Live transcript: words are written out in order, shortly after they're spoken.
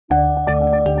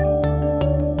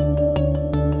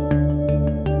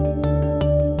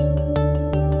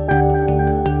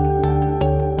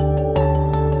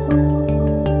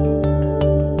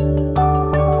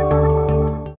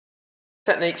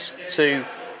techniques to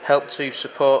help to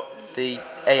support the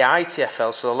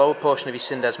AITFL, so the lower portion of your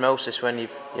syndesmosis when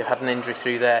you've had an injury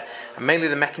through there. And mainly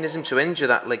the mechanism to injure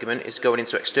that ligament is going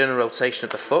into external rotation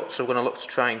of the foot, so we're going to look to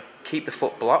try and keep the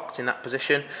foot blocked in that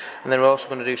position, and then we're also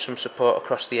going to do some support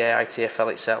across the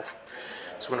AITFL itself.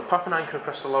 So we're going to pop an anchor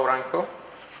across the lower ankle.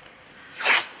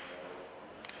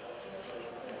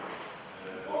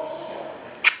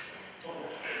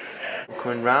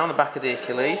 Coming round the back of the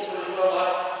Achilles.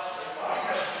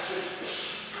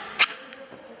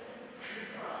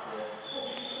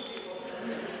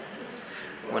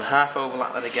 We're going to half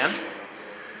overlap that again.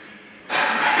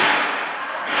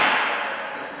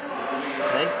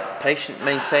 Okay. Patient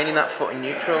maintaining that foot in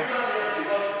neutral.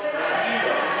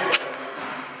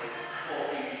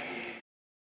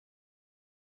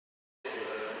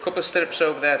 A couple of stirrups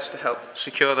over there just to help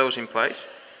secure those in place.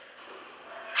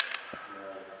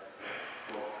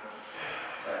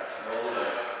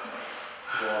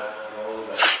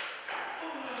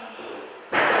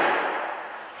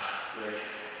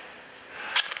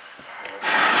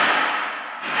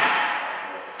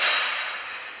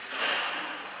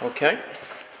 Okay,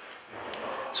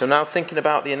 so now thinking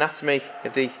about the anatomy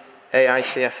of the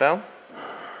AITFL,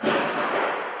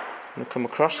 I'm going to come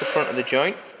across the front of the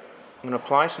joint, I'm going to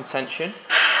apply some tension,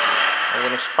 I'm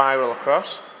going to spiral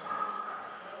across,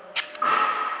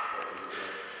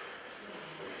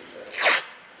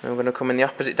 and I'm going to come in the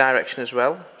opposite direction as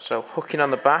well, so hooking on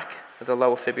the back of the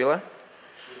lower fibula,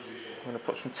 I'm going to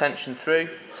put some tension through,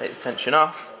 take the tension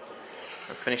off,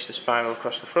 and finish the spiral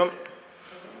across the front.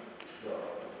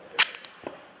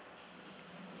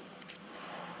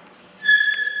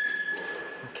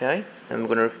 Okay, and we're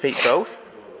going to repeat both,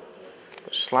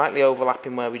 but slightly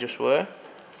overlapping where we just were.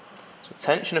 So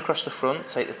tension across the front,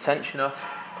 take the tension off,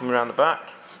 come around the back.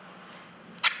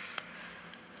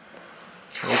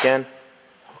 And again,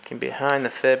 hooking behind the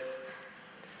fib,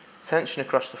 tension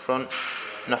across the front,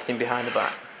 nothing behind the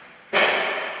back.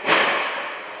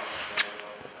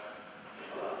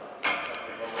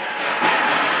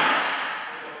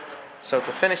 So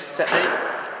to finish the technique,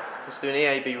 let's do an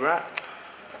EAB wrap.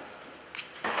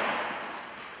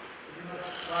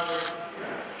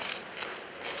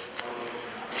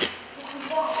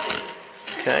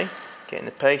 Okay, getting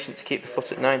the patient to keep the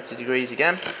foot at 90 degrees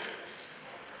again.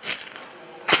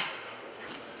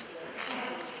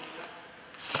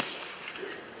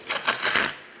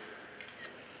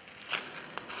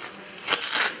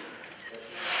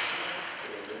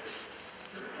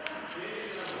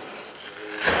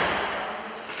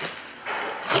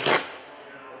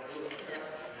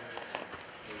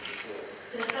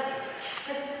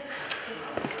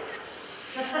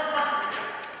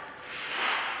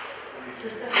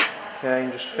 Okay,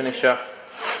 and just finish off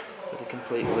with a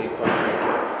complete loop on.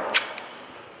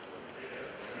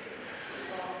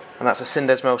 And that's a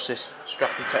syndesmosis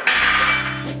strapping technique.